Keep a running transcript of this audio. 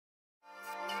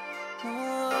People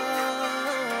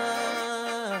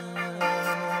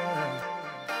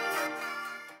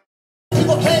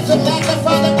came to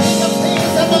magnify the King of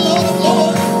Kings and the Lord of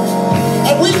Lords.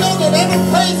 And we know that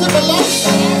every praise that belongs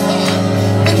to our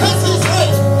God because He's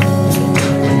great.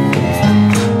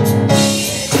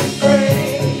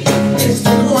 Praise is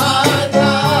to our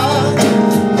God.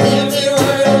 Every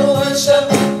word of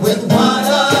worship with one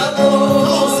accord.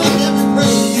 Come on, sing every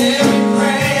praise.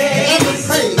 Every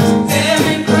praise.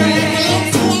 Every praise. Every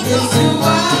praise is to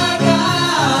our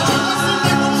God.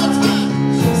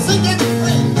 Sing every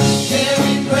praise.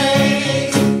 Every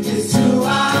praise is to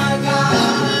our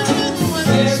God.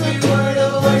 Every word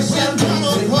of worship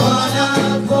with one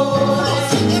accord.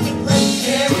 Every praise.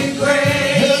 Every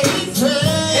praise.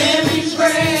 Every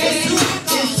praise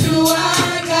is to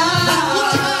our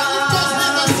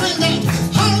God.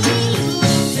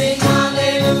 Sing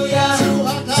hallelujah to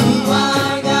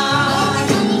our God.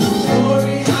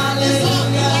 Glory,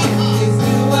 hallelujah is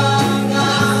to our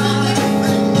God.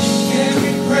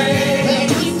 Every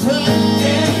praise,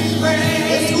 every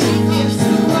praise is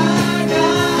to our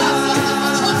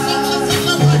God.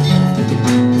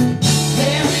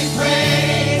 Every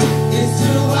praise is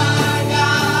to our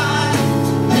God.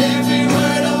 Every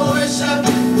word of worship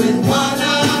with one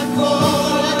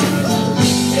accord.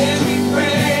 Every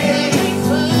praise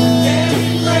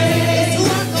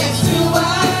is to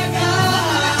our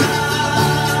God.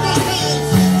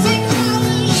 Sing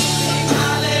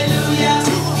hallelujah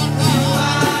to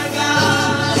our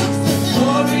God.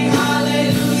 Glory,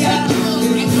 hallelujah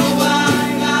is to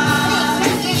our God.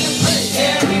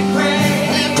 Every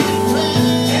praise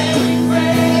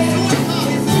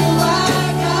is to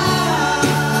our God.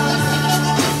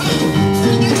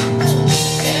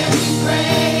 Every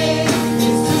praise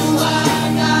is to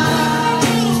our God.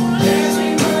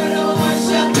 Every word of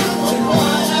worship with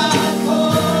one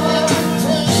accord.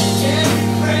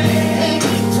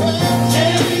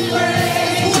 Every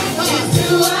praise is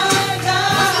to our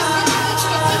God.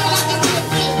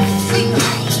 Sing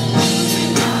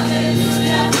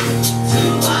hallelujah to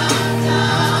our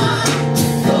God.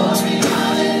 Glory,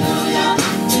 hallelujah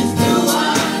is to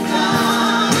our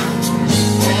God.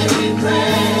 Every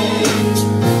praise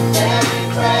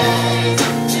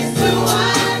is to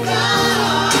our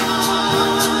God.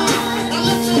 Now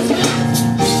lift your hands.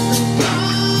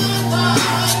 God, my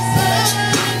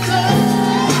Savior,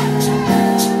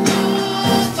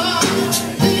 God, my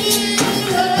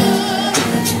healer,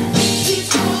 He's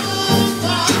God,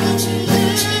 my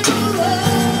deliverer.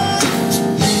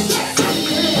 Yes,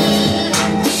 He is.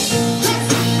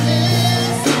 Yes, He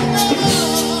is.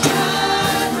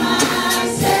 God, my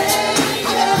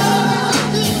Savior,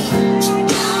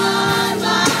 God,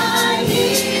 my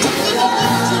healer,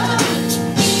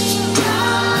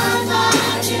 God,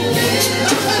 my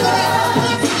deliverer.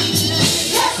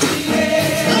 Yes, He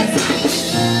is. Yes, He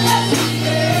is. Yes, He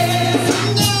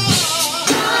is.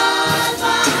 God,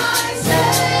 my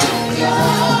Savior,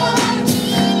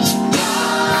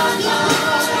 God,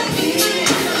 my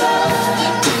healer,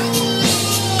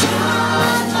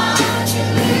 God, my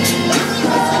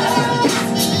deliverer.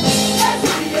 Yes,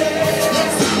 He is.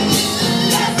 Yes, He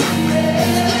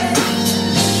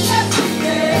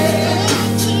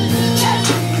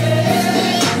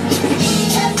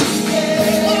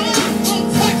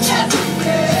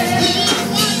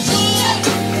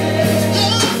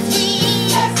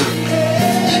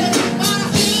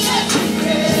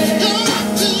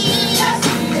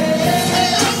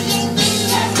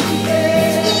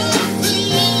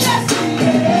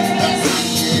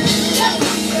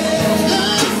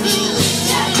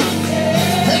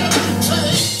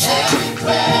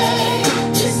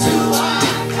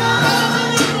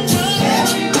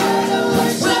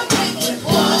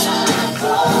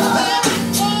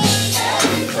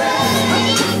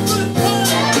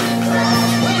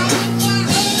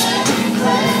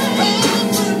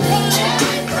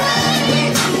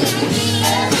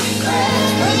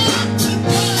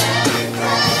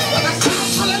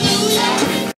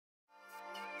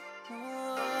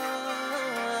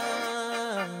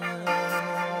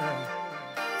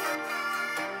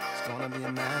It's gonna be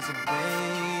a massive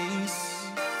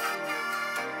bass.